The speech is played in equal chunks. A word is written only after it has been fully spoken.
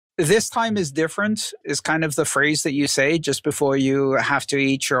This time is different is kind of the phrase that you say just before you have to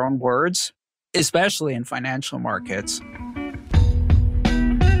eat your own words, especially in financial markets.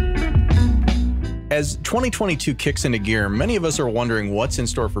 As 2022 kicks into gear, many of us are wondering what's in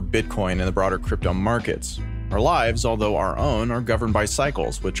store for Bitcoin and the broader crypto markets. Our lives, although our own, are governed by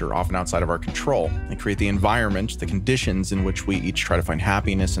cycles, which are often outside of our control. They create the environment, the conditions in which we each try to find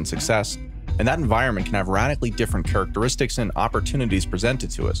happiness and success. And that environment can have radically different characteristics and opportunities presented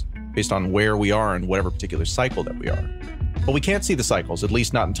to us based on where we are in whatever particular cycle that we are. But we can't see the cycles, at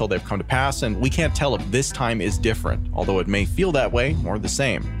least not until they've come to pass, and we can't tell if this time is different, although it may feel that way or the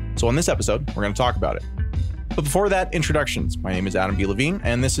same. So on this episode, we're going to talk about it. But before that, introductions. My name is Adam B. Levine,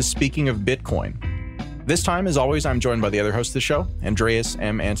 and this is Speaking of Bitcoin. This time, as always, I'm joined by the other host of the show, Andreas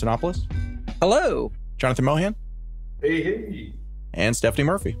M. Antonopoulos. Hello. Jonathan Mohan. Hey. And Stephanie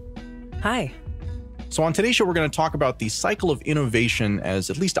Murphy. Hi. So on today's show, we're going to talk about the cycle of innovation as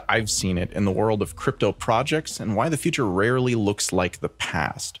at least I've seen it in the world of crypto projects and why the future rarely looks like the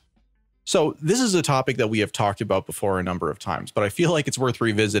past. So this is a topic that we have talked about before a number of times, but I feel like it's worth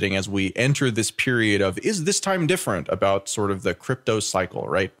revisiting as we enter this period of, is this time different about sort of the crypto cycle,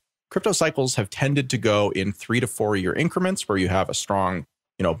 right? Crypto cycles have tended to go in 3 to 4 year increments where you have a strong,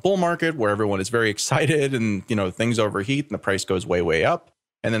 bull market where everyone is very excited and, things overheat and the price goes way, way up.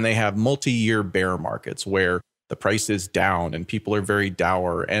 And then they have multi-year bear markets where the price is down and people are very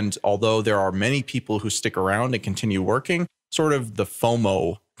dour. And although there are many people who stick around and continue working, sort of the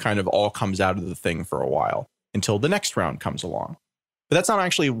FOMO kind of all comes out of the thing for a while until the next round comes along. But that's not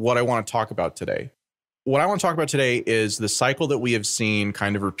actually what I want to talk about today. What I want to talk about today is the cycle that we have seen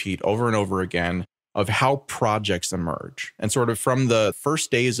kind of repeat over and over again of how projects emerge and sort of from the first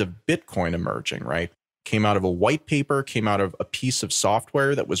days of Bitcoin emerging, right? Came out of a white paper, came out of a piece of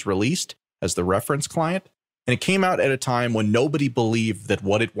software that was released as the reference client. And it came out at a time when nobody believed that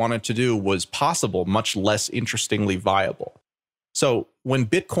what it wanted to do was possible, much less interestingly viable. So when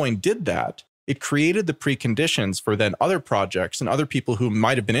Bitcoin did that, it created the preconditions for then other projects and other people who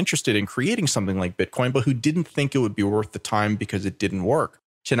might have been interested in creating something like Bitcoin, but who didn't think it would be worth the time because it didn't work,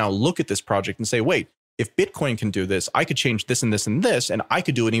 to now look at this project and say, wait, if Bitcoin can do this, I could change this and this and this, and I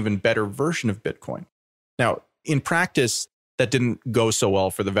could do an even better version of Bitcoin. Now, in practice, that didn't go so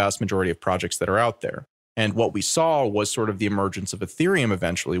well for the vast majority of projects that are out there. And what we saw was sort of the emergence of Ethereum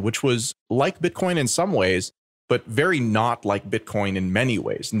eventually, which was like Bitcoin in some ways, but very not like Bitcoin in many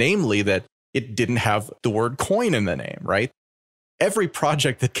ways. Namely that it didn't have the word coin in the name, right? Every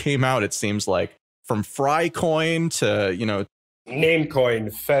project that came out, it seems like, from Frycoin to,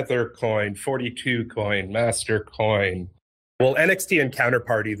 Namecoin, Feathercoin, 42 Coin, Master Coin. Well, NXT and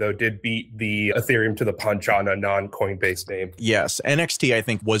Counterparty, though, did beat the Ethereum to the punch on a non-Coinbase name. Yes, NXT, I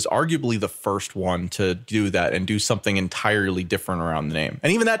think, was arguably the first one to do that and do something entirely different around the name.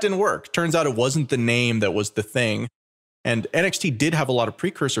 And even that didn't work. Turns out it wasn't the name that was the thing. And NXT did have a lot of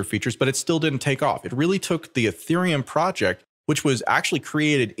precursor features, but it still didn't take off. It really took the Ethereum project, which was actually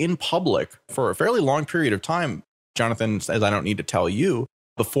created in public for a fairly long period of time, Jonathan, as I don't need to tell you,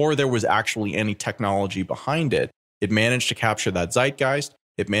 before there was actually any technology behind it. It managed to capture that zeitgeist.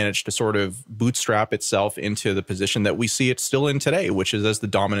 It managed to sort of bootstrap itself into the position that we see it still in today, which is as the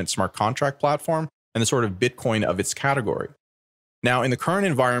dominant smart contract platform and the sort of Bitcoin of its category. Now, in the current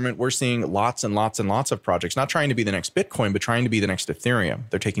environment, we're seeing lots and lots and lots of projects, not trying to be the next Bitcoin, but trying to be the next Ethereum.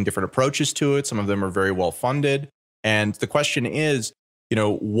 They're taking different approaches to it. Some of them are very well funded. And the question is,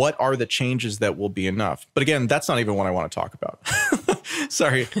 what are the changes that will be enough? But again, that's not even what I want to talk about.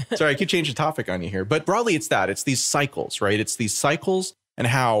 Sorry, I keep changing topic on you here. But broadly, it's that. It's these cycles, right? It's these cycles and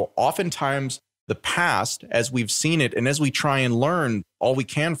how oftentimes the past, as we've seen it, and as we try and learn all we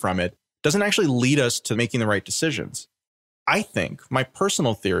can from it, doesn't actually lead us to making the right decisions. I think my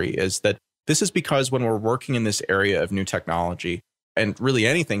personal theory is that this is because when we're working in this area of new technology and really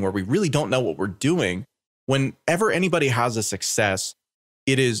anything where we really don't know what we're doing, whenever anybody has a success,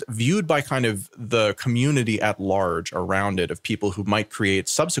 it is viewed by kind of the community at large around it of people who might create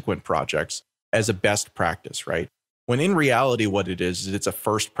subsequent projects as a best practice, right? When in reality, what it is it's a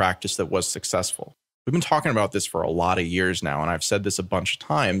first practice that was successful. We've been talking about this for a lot of years now, and I've said this a bunch of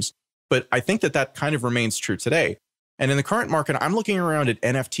times, but I think that kind of remains true today. And in the current market, I'm looking around at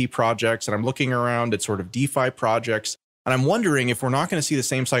NFT projects and I'm looking around at sort of DeFi projects. And I'm wondering if we're not going to see the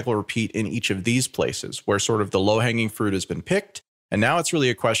same cycle repeat in each of these places where sort of the low-hanging fruit has been picked. And now it's really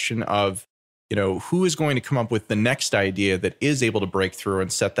a question of, who is going to come up with the next idea that is able to break through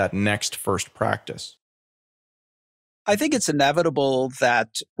and set that next first practice? I think it's inevitable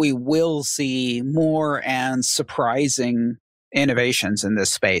that we will see more and surprising innovations in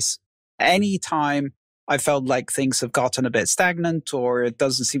this space. Anytime I felt like things have gotten a bit stagnant or it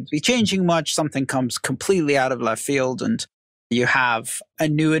doesn't seem to be changing much. Something comes completely out of left field and you have a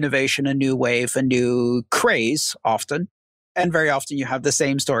new innovation, a new wave, a new craze often. And very often you have the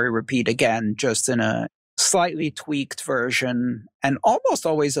same story repeat again, just in a slightly tweaked version and almost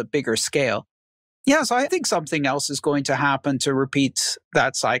always a bigger scale. Yeah, so I think something else is going to happen to repeat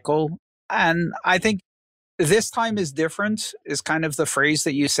that cycle. And I think this time is different, is kind of the phrase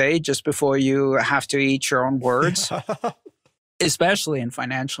that you say just before you have to eat your own words, especially in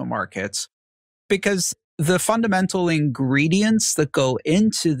financial markets, because the fundamental ingredients that go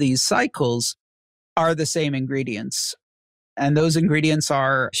into these cycles are the same ingredients. And those ingredients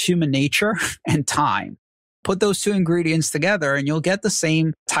are human nature and time. Put those two ingredients together and you'll get the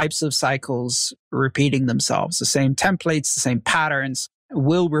same types of cycles repeating themselves. The same templates, the same patterns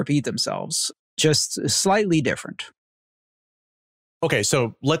will repeat themselves, just slightly different. Okay,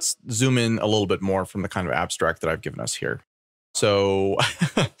 so let's zoom in a little bit more from the kind of abstract that I've given us here. So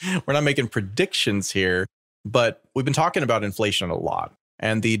we're not making predictions here, but we've been talking about inflation a lot.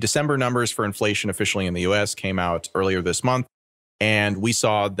 And the December numbers for inflation officially in the US came out earlier this month. And we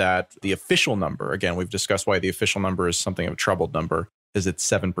saw that the official number, again, we've discussed why the official number is something of a troubled number, is at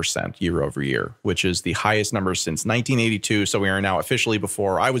 7% year over year, which is the highest number since 1982. So we are now officially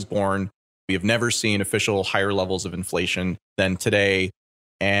before I was born. We have never seen official higher levels of inflation than today.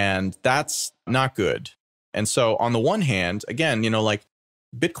 And that's not good. And so on the one hand, again, like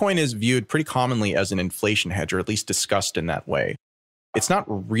Bitcoin is viewed pretty commonly as an inflation hedge, or at least discussed in that way. It's not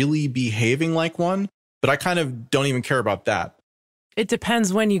really behaving like one, but I kind of don't even care about that. It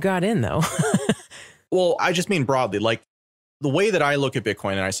depends when you got in, though. Well, I just mean broadly, like the way that I look at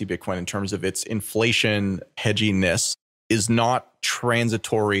Bitcoin and I see Bitcoin in terms of its inflation hedginess is not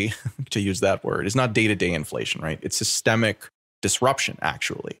transitory, to use that word. It's not day-to-day inflation, right? It's systemic disruption,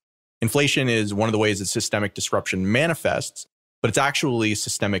 actually. Inflation is one of the ways that systemic disruption manifests, but it's actually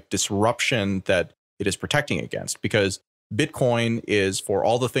systemic disruption that it is protecting against, because Bitcoin is, for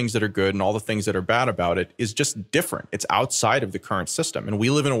all the things that are good and all the things that are bad about it, is just different. It's outside of the current system. And we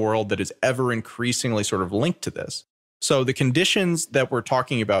live in a world that is ever increasingly sort of linked to this. So the conditions that we're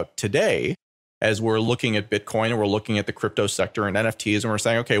talking about today, as we're looking at Bitcoin and we're looking at the crypto sector and NFTs, and we're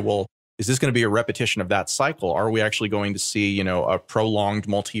saying, okay, well, is this going to be a repetition of that cycle? Are we actually going to see, a prolonged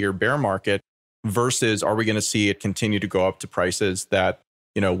multi-year bear market versus are we going to see it continue to go up to prices that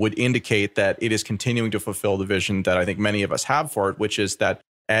would indicate that it is continuing to fulfill the vision that I think many of us have for it, which is that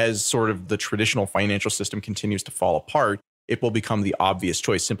as sort of the traditional financial system continues to fall apart, it will become the obvious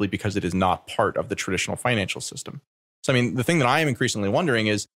choice simply because it is not part of the traditional financial system. So, the thing that I am increasingly wondering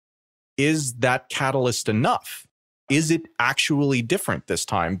is that catalyst enough? Is it actually different this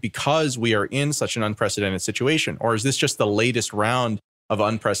time because we are in such an unprecedented situation? Or is this just the latest round of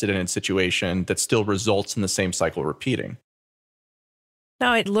unprecedented situation that still results in the same cycle repeating?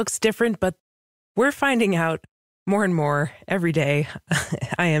 No, it looks different, but we're finding out more and more every day,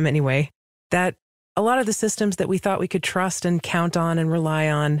 I am anyway, that a lot of the systems that we thought we could trust and count on and rely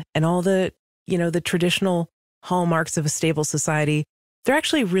on, and all the, the traditional hallmarks of a stable society, they're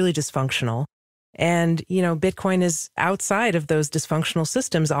actually really dysfunctional. And, Bitcoin is outside of those dysfunctional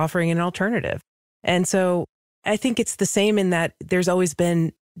systems, offering an alternative. And so I think it's the same in that there's always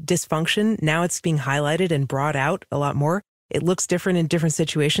been dysfunction. Now it's being highlighted and brought out a lot more. It looks different in different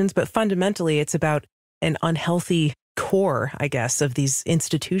situations, but fundamentally it's about an unhealthy core, I guess, of these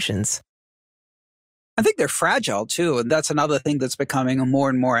institutions. I think they're fragile too. And that's another thing that's becoming more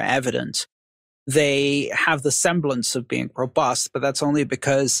and more evident. They have the semblance of being robust, but that's only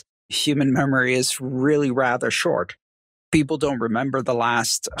because human memory is really rather short. People don't remember the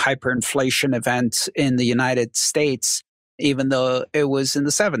last hyperinflation event in the United States, even though it was in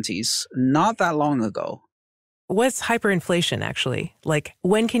the 70s, not that long ago. What's hyperinflation, actually? Like,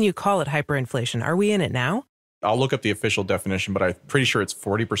 when can you call it hyperinflation? Are we in it now? I'll look up the official definition, but I'm pretty sure it's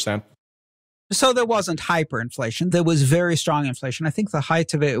 40%. So there wasn't hyperinflation. There was very strong inflation. I think the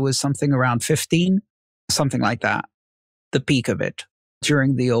height of it was something around 15, something like that, the peak of it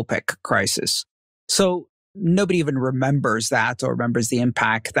during the OPEC crisis. So nobody even remembers that or remembers the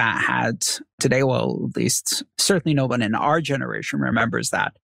impact that had today. Well, at least certainly no one in our generation remembers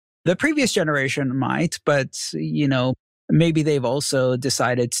that. The previous generation might, but, maybe they've also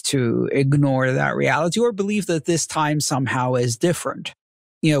decided to ignore that reality or believe that this time somehow is different.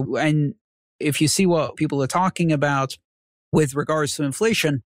 And if you see what people are talking about with regards to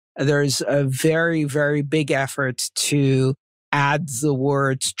inflation, there's a very, very big effort to add the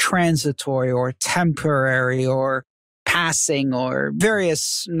words transitory or temporary or passing or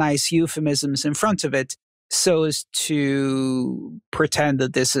various nice euphemisms in front of it so as to pretend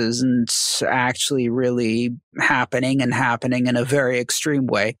that this isn't actually really happening in a very extreme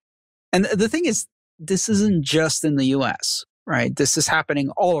way. And the thing is, this isn't just in the US, right? This is happening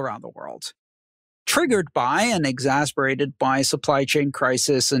all around the world, triggered by and exacerbated by supply chain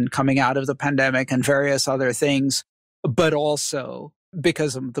crisis and coming out of the pandemic and various other things, but also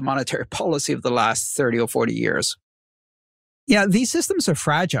because of the monetary policy of the last 30 or 40 years. Yeah, these systems are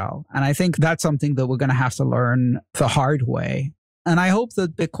fragile. And I think that's something that we're going to have to learn the hard way. And I hope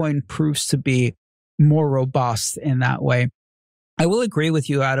that Bitcoin proves to be more robust in that way. I will agree with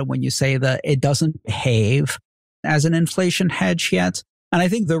you, Adam, when you say that it doesn't behave as an inflation hedge yet. And I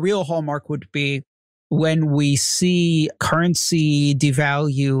think the real hallmark would be when we see currency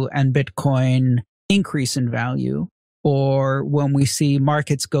devalue and Bitcoin increase in value, or when we see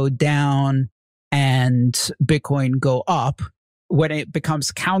markets go down and Bitcoin go up, when it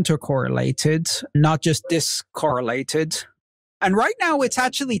becomes counter-correlated, not just discorrelated. And right now, it's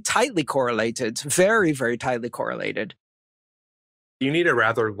actually tightly correlated, very, very tightly correlated. You need a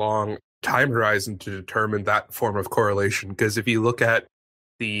rather long time horizon to determine that form of correlation, because if you look at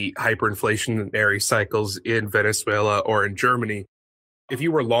the hyperinflationary cycles in Venezuela or in Germany, if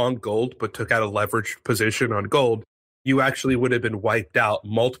you were long gold but took out a leveraged position on gold, you actually would have been wiped out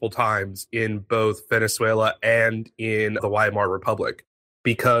multiple times in both Venezuela and in the Weimar Republic,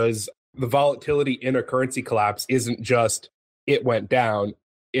 because the volatility in a currency collapse isn't just it went down,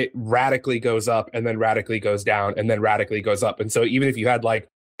 it radically goes up and then radically goes down and then radically goes up. And so even if you had like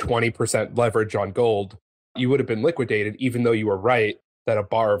 20% leverage on gold, you would have been liquidated, even though you were right that a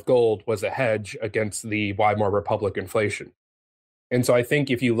bar of gold was a hedge against the Weimar Republic inflation. And so I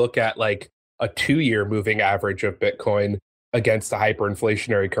think if you look at like a 2-year moving average of Bitcoin against a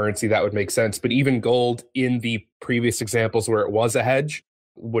hyperinflationary currency, that would make sense. But even gold in the previous examples where it was a hedge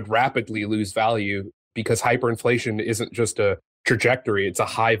would rapidly lose value, because hyperinflation isn't just a trajectory, it's a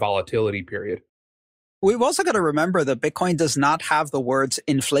high volatility period. We've also got to remember that Bitcoin does not have the words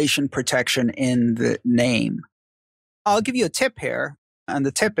inflation protection in the name. I'll give you a tip here, and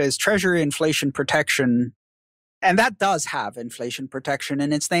the tip is Treasury inflation protection. And that does have inflation protection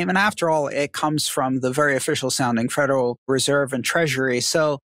in its name. And after all, it comes from the very official sounding Federal Reserve and Treasury.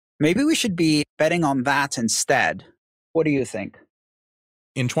 So maybe we should be betting on that instead. What do you think?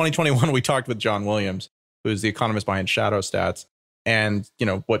 In 2021, we talked with John Williams, who's the economist behind Shadow Stats. And,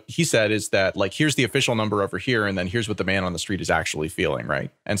 what he said is that, like, here's the official number over here, and then here's what the man on the street is actually feeling, right?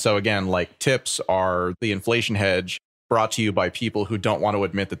 And so, again, like, tips are the inflation hedge brought to you by people who don't want to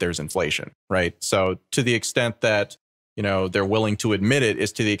admit that there's inflation, right? So to the extent that, they're willing to admit it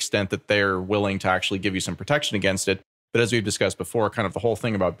is to the extent that they're willing to actually give you some protection against it. But as we've discussed before, kind of the whole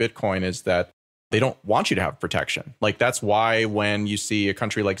thing about Bitcoin is that they don't want you to have protection. Like, that's why when you see a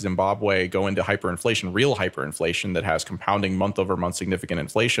country like Zimbabwe go into hyperinflation, real hyperinflation that has compounding month over month significant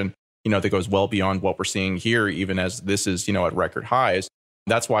inflation, that goes well beyond what we're seeing here, even as this is, at record highs.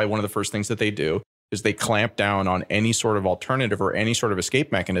 That's why one of the first things that they do is they clamp down on any sort of alternative or any sort of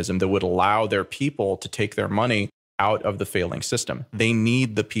escape mechanism that would allow their people to take their money out of the failing system. They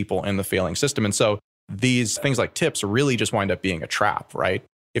need the people in the failing system. And so these things like tips really just wind up being a trap, right?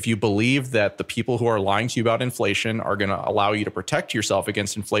 If you believe that the people who are lying to you about inflation are going to allow you to protect yourself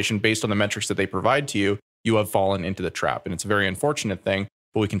against inflation based on the metrics that they provide to you, you have fallen into the trap. And it's a very unfortunate thing,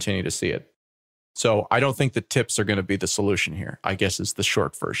 but we continue to see it. So I don't think the tips are going to be the solution here, I guess, is the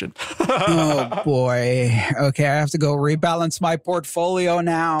short version. Oh, boy. Okay, I have to go rebalance my portfolio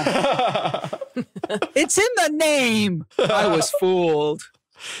now. It's in the name. I was fooled.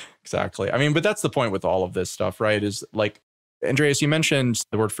 Exactly. I mean, but that's the point with all of this stuff, right? Is like, Andreas, you mentioned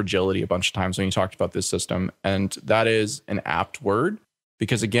the word fragility a bunch of times when you talked about this system. And that is an apt word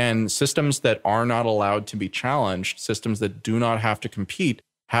because, again, systems that are not allowed to be challenged, systems that do not have to compete,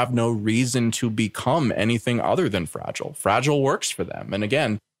 have no reason to become anything other than fragile. Fragile works for them. And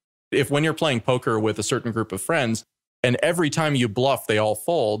again, if when you're playing poker with a certain group of friends and every time you bluff, they all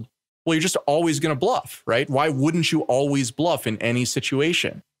fold, well, you're just always going to bluff, right? Why wouldn't you always bluff in any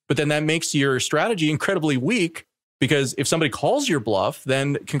situation? But then that makes your strategy incredibly weak because if somebody calls your bluff,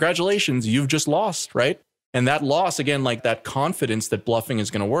 then congratulations, you've just lost, right? And that loss, again, like that confidence that bluffing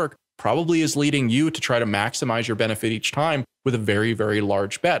is going to work, probably is leading you to try to maximize your benefit each time with a very, very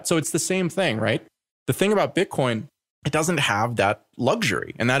large bet. So it's the same thing, right? The thing about Bitcoin, it doesn't have that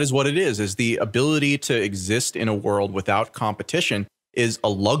luxury. And that is what it is the ability to exist in a world without competition is a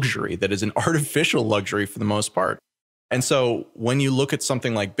luxury that is an artificial luxury for the most part. And so when you look at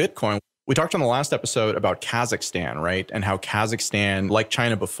something like Bitcoin, we talked on the last episode about Kazakhstan, right? And how Kazakhstan, like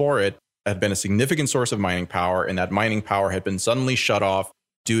China before it, had been a significant source of mining power, and that mining power had been suddenly shut off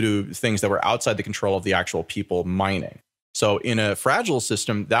due to things that were outside the control of the actual people mining. So in a fragile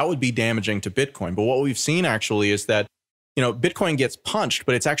system, that would be damaging to Bitcoin. But what we've seen actually is that, Bitcoin gets punched,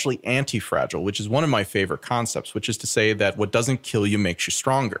 but it's actually anti-fragile, which is one of my favorite concepts, which is to say that what doesn't kill you makes you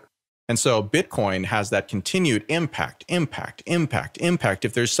stronger. And so Bitcoin has that continued impact.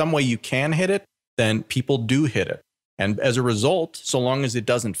 If there's some way you can hit it, then people do hit it. And as a result, so long as it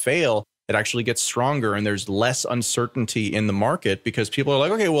doesn't fail, it actually gets stronger and there's less uncertainty in the market because people are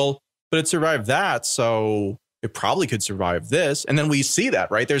like, okay, well, but it survived that, so it probably could survive this. And then we see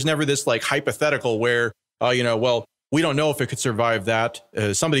that, right? There's never this like hypothetical where, well, we don't know if it could survive that.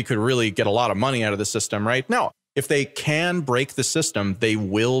 Somebody could really get a lot of money out of the system, right? No, if they can break the system, they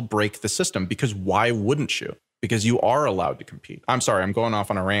will break the system because why wouldn't you? Because you are allowed to compete. I'm sorry, I'm going off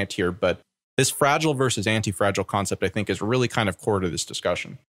on a rant here, but this fragile versus anti-fragile concept, I think, is really kind of core to this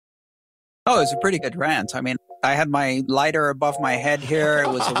discussion. Oh, it's a pretty good rant. I mean, I had my lighter above my head here. It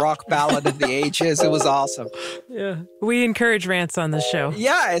was a rock ballad of the ages. It was awesome. Yeah. We encourage rants on this show.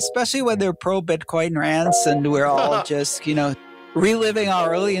 Yeah, especially when they're pro-Bitcoin rants and we're all just, reliving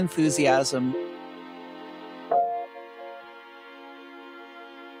our early enthusiasm.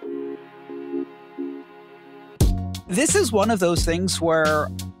 This is one of those things where,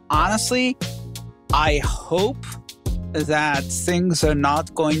 honestly, I hope that things are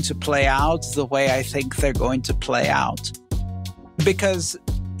not going to play out the way I think they're going to play out. Because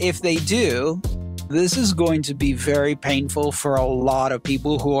if they do, this is going to be very painful for a lot of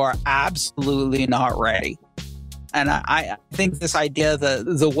people who are absolutely not ready. And I think this idea that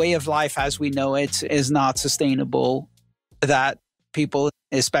the way of life as we know it is not sustainable, that people,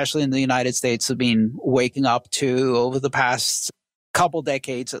 especially in the United States, have been waking up to over the past couple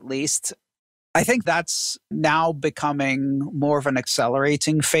decades at least. I think that's now becoming more of an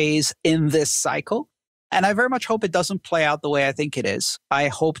accelerating phase in this cycle. And I very much hope it doesn't play out the way I think it is. I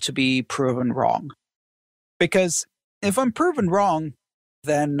hope to be proven wrong. Because if I'm proven wrong,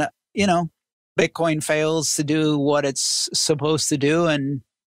 then, Bitcoin fails to do what it's supposed to do and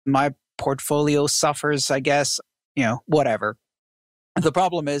my portfolio suffers, I guess, whatever. The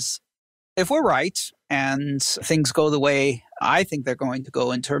problem is, if we're right and things go the way I think they're going to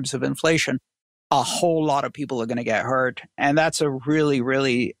go in terms of inflation, a whole lot of people are going to get hurt. And that's a really,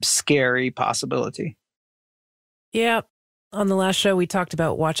 really scary possibility. Yeah. On the last show, we talked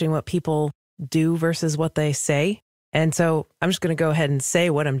about watching what people do versus what they say. And so I'm just going to go ahead and say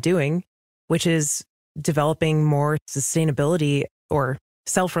what I'm doing, which is developing more sustainability or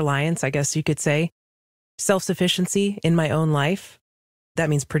self-reliance, I guess you could say, self-sufficiency in my own life. That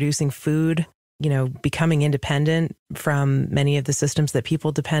means producing food, becoming independent from many of the systems that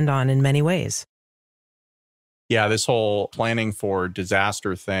people depend on in many ways. Yeah, this whole planning for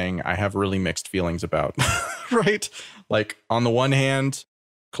disaster thing, I have really mixed feelings about, right? Like, on the one hand,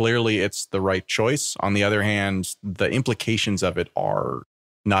 clearly it's the right choice. On the other hand, the implications of it are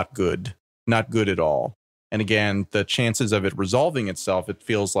not good at all. And again, the chances of it resolving itself, it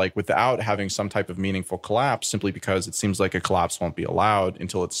feels like without having some type of meaningful collapse, simply because it seems like a collapse won't be allowed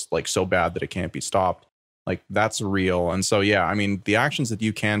until it's like so bad that it can't be stopped. Like, that's real. And so, yeah, I mean, the actions that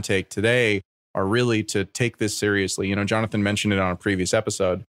you can take today are really to take this seriously. Jonathan mentioned it on a previous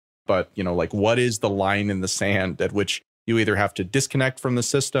episode, but, like, what is the line in the sand at which you either have to disconnect from the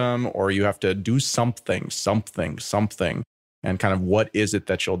system or you have to do something, and kind of what is it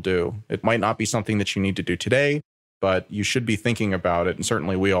that you'll do? It might not be something that you need to do today, but you should be thinking about it. And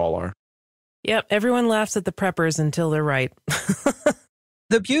certainly we all are. Yep. Everyone laughs at the preppers until they're right.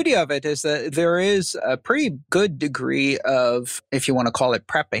 The beauty of it is that there is a pretty good degree of, if you want to call it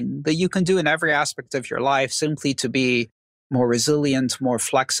prepping, that you can do in every aspect of your life simply to be more resilient, more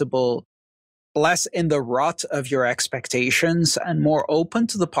flexible, less in the rut of your expectations, and more open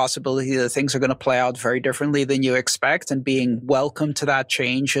to the possibility that things are going to play out very differently than you expect, and being welcome to that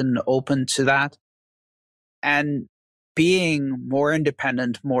change and open to that. And being more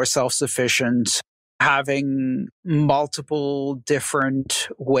independent, more self-sufficient, having multiple different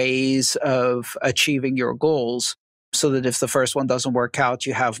ways of achieving your goals so that if the first one doesn't work out,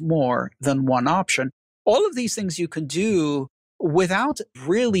 you have more than one option. All of these things you can do without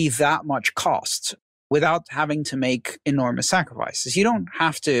really that much cost, without having to make enormous sacrifices. You don't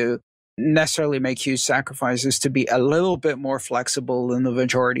have to necessarily make huge sacrifices to be a little bit more flexible than the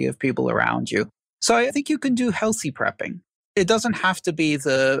majority of people around you. So I think you can do healthy prepping. It doesn't have to be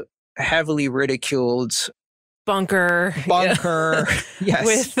the heavily ridiculed bunker. Yes.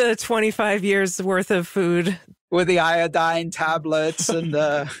 With the 25 years worth of food. With the iodine tablets and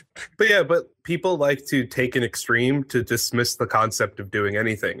the... But people like to take an extreme to dismiss the concept of doing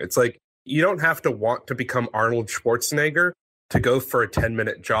anything. It's like, you don't have to want to become Arnold Schwarzenegger to go for a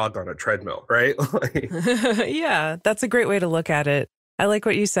 10-minute jog on a treadmill, right? Yeah, that's a great way to look at it. I like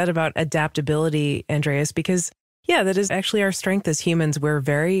what you said about adaptability, Andreas, because yeah, that is actually our strength as humans. We're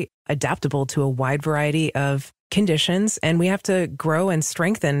very adaptable to a wide variety of conditions, and we have to grow and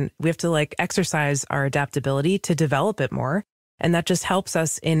strengthen. We have to exercise our adaptability to develop it more. And that just helps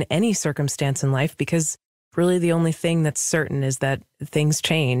us in any circumstance in life, because really the only thing that's certain is that things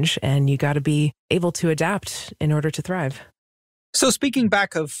change and you got to be able to adapt in order to thrive. So speaking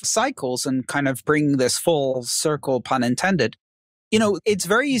back of cycles and kind of bringing this full circle, pun intended, it's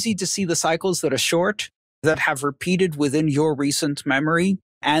very easy to see the cycles that are short, that have repeated within your recent memory,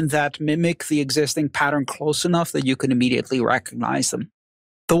 and that mimic the existing pattern close enough that you can immediately recognize them.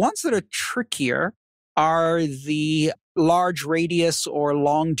 The ones that are trickier are the large radius or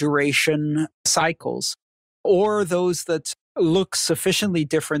long duration cycles, or those that look sufficiently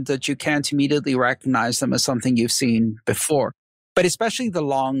different that you can't immediately recognize them as something you've seen before. But especially the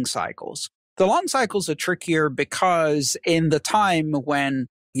long cycles. The long cycles are trickier because in the time when,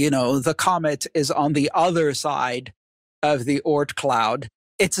 the comet is on the other side of the Oort cloud,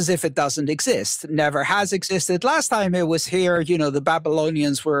 it's as if it doesn't exist, never has existed. Last time it was here, the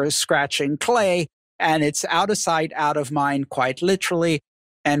Babylonians were scratching clay, and it's out of sight, out of mind, quite literally,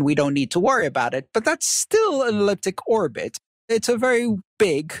 and we don't need to worry about it. But that's still an elliptic orbit. It's a very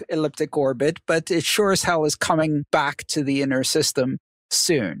big elliptic orbit, but it sure as hell is coming back to the inner system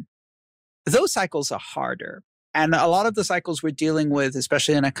soon. Those cycles are harder. And a lot of the cycles we're dealing with,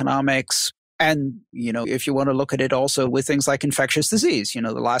 especially in economics, and, if you want to look at it also with things like infectious disease,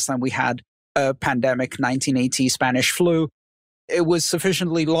 the last time we had a pandemic, 1980 Spanish flu, it was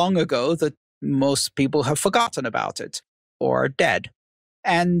sufficiently long ago that most people have forgotten about it or are dead.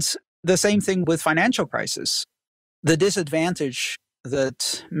 And the same thing with financial crisis. The disadvantage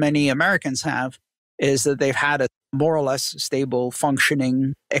that many Americans have is that they've had a more or less stable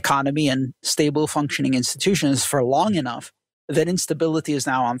functioning economy and stable functioning institutions for long enough that instability is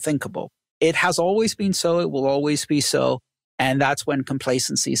now unthinkable. It has always been so, it will always be so, and that's when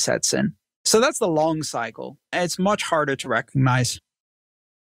complacency sets in. So that's the long cycle. It's much harder to recognize.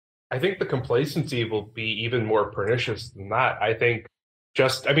 I think the complacency will be even more pernicious than that. I think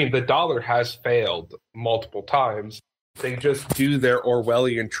the dollar has failed multiple times. They just do their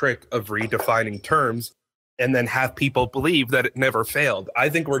Orwellian trick of redefining terms and then have people believe that it never failed. I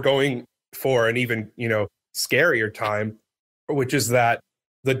think we're going for an even, scarier time, which is that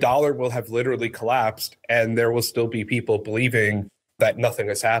the dollar will have literally collapsed and there will still be people believing that nothing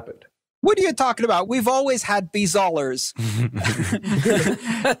has happened. What are you talking about? We've always had bizollars.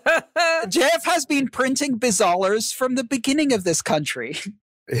 Jeff has been printing bizollars from the beginning of this country.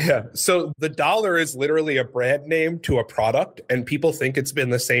 Yeah. So the dollar is literally a brand name to a product, and people think it's been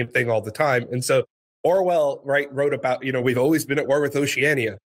the same thing all the time. And so Orwell, wrote about, we've always been at war with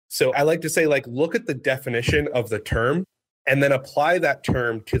Oceania. So I like to say, look at the definition of the term and then apply that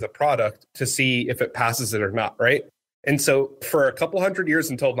term to the product to see if it passes it or not, right? And so for a couple hundred years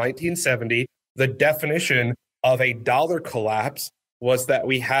until 1970, the definition of a dollar collapse was that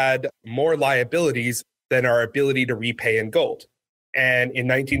we had more liabilities than our ability to repay in gold. And in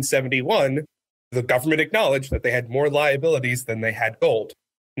 1971, the government acknowledged that they had more liabilities than they had gold.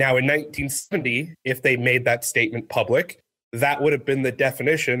 Now, in 1970, if they made that statement public, that would have been the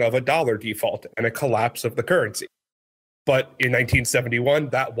definition of a dollar default and a collapse of the currency. But in 1971,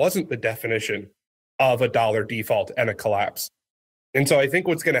 that wasn't the definition of a dollar default and a collapse. And so I think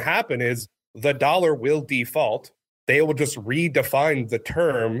what's going to happen is the dollar will default. They will just redefine the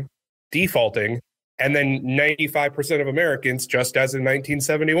term defaulting. And then 95% of Americans, just as in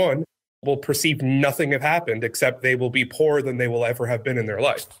 1971, will perceive nothing have happened except they will be poorer than they will ever have been in their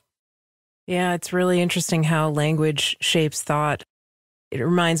life. Yeah, it's really interesting how language shapes thought. It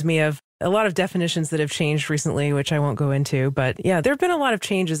reminds me of a lot of definitions that have changed recently, which I won't go into. But yeah, there have been a lot of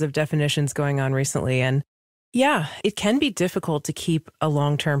changes of definitions going on recently. And yeah, it can be difficult to keep a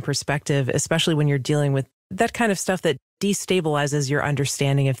long-term perspective, especially when you're dealing with that kind of stuff that destabilizes your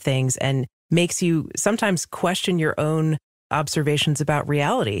understanding of things and makes you sometimes question your own observations about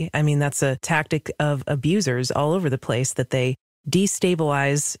reality. I mean, that's a tactic of abusers all over the place, that they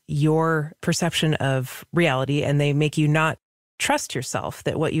destabilize your perception of reality and they make you not trust yourself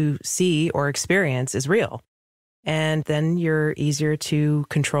that what you see or experience is real. And then you're easier to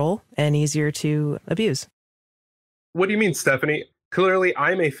control and easier to abuse. What do you mean, Stephanie? Clearly,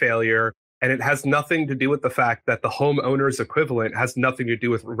 I'm a failure, and it has nothing to do with the fact that the homeowner's equivalent has nothing to do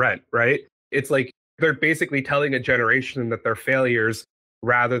with rent, right? It's like they're basically telling a generation that they're failures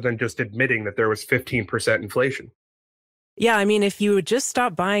rather than just admitting that there was 15% inflation. Yeah, I mean, if you would just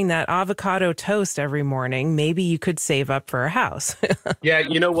stop buying that avocado toast every morning, maybe you could save up for a house. Yeah,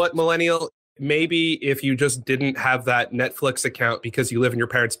 you know what, millennial? Maybe if you just didn't have that Netflix account because you live in your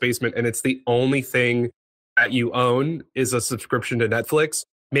parents' basement and it's the only thing that you own is a subscription to Netflix,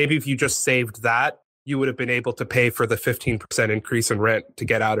 maybe if you just saved that, you would have been able to pay for the 15% increase in rent to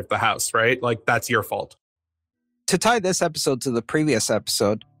get out of the house, right? Like, that's your fault. To tie this episode to the previous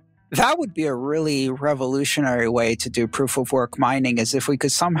episode, that would be a really revolutionary way to do proof of work mining, is if we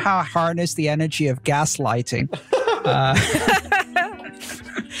could somehow harness the energy of gaslighting.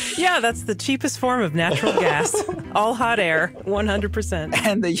 Yeah, that's the cheapest form of natural gas. All hot air, 100%.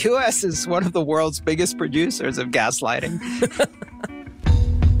 And the US is one of the world's biggest producers of gaslighting.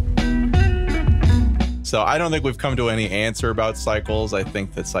 So I don't think we've come to any answer about cycles. I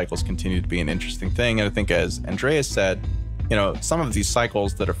think that cycles continue to be an interesting thing. And I think, as Andreas said, you know, some of these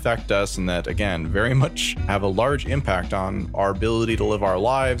cycles that affect us and that, again, very much have a large impact on our ability to live our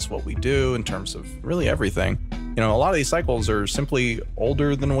lives, what we do in terms of really everything. You know, a lot of these cycles are simply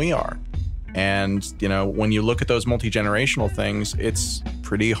older than we are. And, you know, when you look at those multi-generational things, it's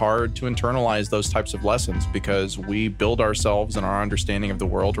pretty hard to internalize those types of lessons because we build ourselves and our understanding of the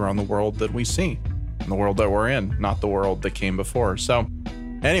world around the world that we see and the world that we're in, not the world that came before. So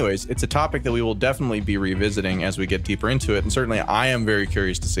anyways, it's a topic that we will definitely be revisiting as we get deeper into it. And certainly I am very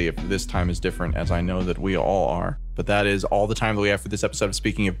curious to see if this time is different, as I know that we all are. But that is all the time that we have for this episode of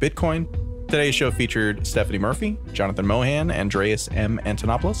Speaking of Bitcoin. Today's show featured Stephanie Murphy, Jonathan Mohan, Andreas M.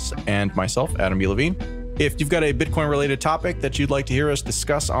 Antonopoulos, and myself, Adam B. Levine. If you've got a Bitcoin-related topic that you'd like to hear us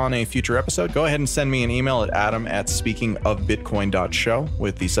discuss on a future episode, go ahead and send me an email at adam@speakingofbitcoin.show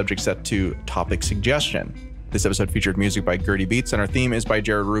with the subject set to topic suggestion. This episode featured music by Gertie Beats, and our theme is by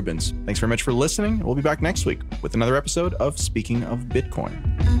Jared Rubens. Thanks very much for listening. We'll be back next week with another episode of Speaking of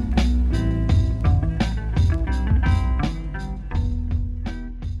Bitcoin.